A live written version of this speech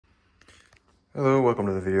Hello, welcome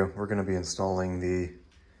to the video. We're going to be installing the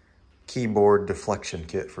Keyboard Deflection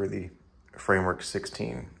Kit for the Framework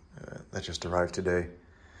 16 that just arrived today.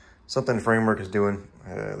 Something Framework is doing.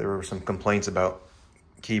 There were some complaints about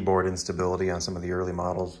keyboard instability on some of the early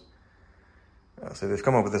models. So they've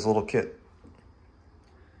come up with this little kit.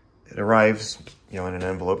 It arrives, in an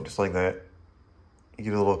envelope just like that. You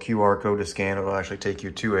get a little QR code to scan. It'll actually take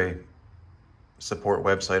you to a support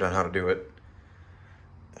website on how to do it.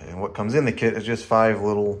 And what comes in the kit is just 5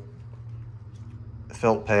 little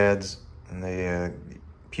felt pads, and they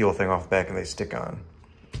peel a thing off the back and they stick on.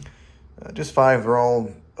 Just 5, they're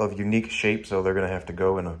all of unique shape, so they're gonna have to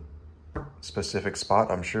go in a specific spot,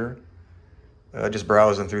 I'm sure. Just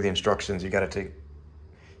browsing through the instructions, you gotta take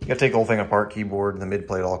the whole thing apart, keyboard, the mid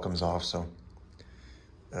plate all comes off, so.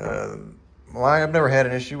 Well, I've never had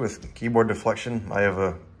an issue with keyboard deflection. I have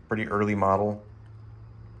a pretty early model.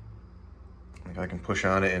 I can push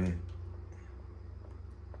on it and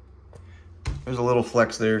there's a little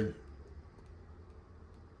flex there.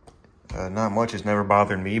 Not much, it's never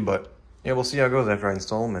bothered me, but yeah, we'll see how it goes after I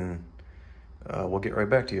install them, and we'll get right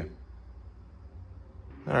back to you.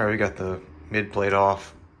 All right, we got the mid plate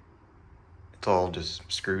off. It's all just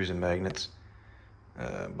screws and magnets.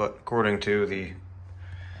 But according to the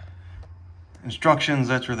instructions,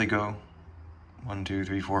 that's where they go. 1, 2,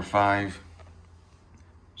 3, 4, 5.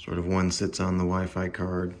 Sort of one sits on the Wi-Fi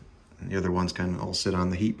card, and the other ones kind of all sit on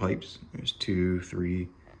the heat pipes. There's 2, 3,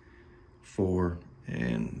 4,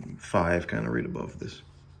 and 5 kind of right above this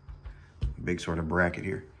big sort of bracket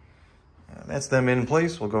here. That's them in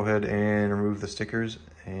place. We'll go ahead and remove the stickers,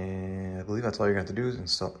 and I believe that's all you're going to have to do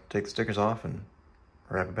is take the stickers off and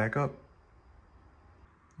wrap it back up.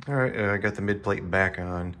 All right, I got the mid plate back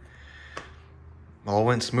on. All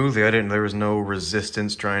went smoothly. There was no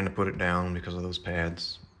resistance trying to put it down because of those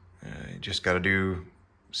pads. You just got to do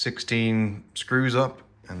 16 screws up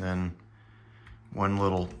and then one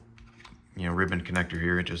little, ribbon connector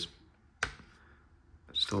here. Just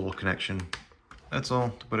a little connection. That's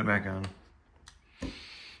all to put it back on.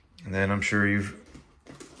 And then I'm sure you've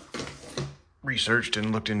researched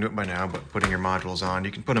and looked into it by now, but putting your modules on,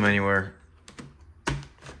 you can put them anywhere.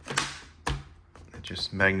 It's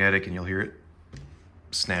just magnetic and you'll hear it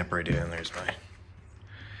snap right in.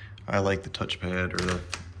 I like the touchpad or the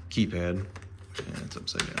keypad. Yeah, it's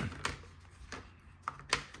upside down.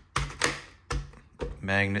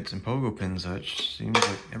 Magnets and pogo pins, that seems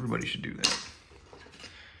like everybody should do that.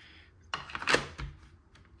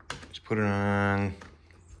 Just put it on,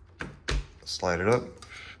 slide it up,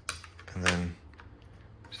 and then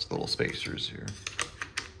just little spacers here.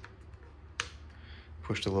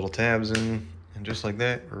 Push the little tabs in, and just like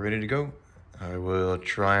that, we're ready to go. I will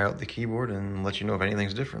try out the keyboard and let you know if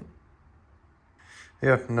anything's different.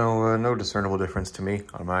 Yeah, no discernible difference to me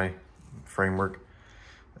on my Framework.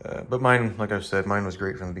 But mine, like I've said, mine was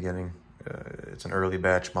great from the beginning. It's an early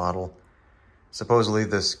batch model. Supposedly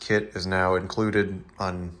this kit is now included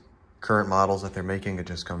on current models that they're making. It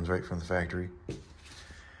just comes right from the factory.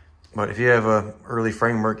 But if you have a early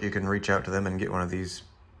Framework, you can reach out to them and get one of these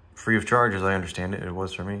free of charge, as I understand it. It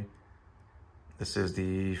was for me. This is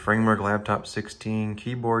the Framework Laptop 16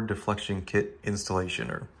 Keyboard Deflection Kit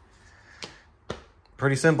installation.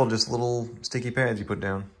 Pretty simple, just little sticky pads you put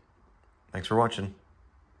down. Thanks for watching.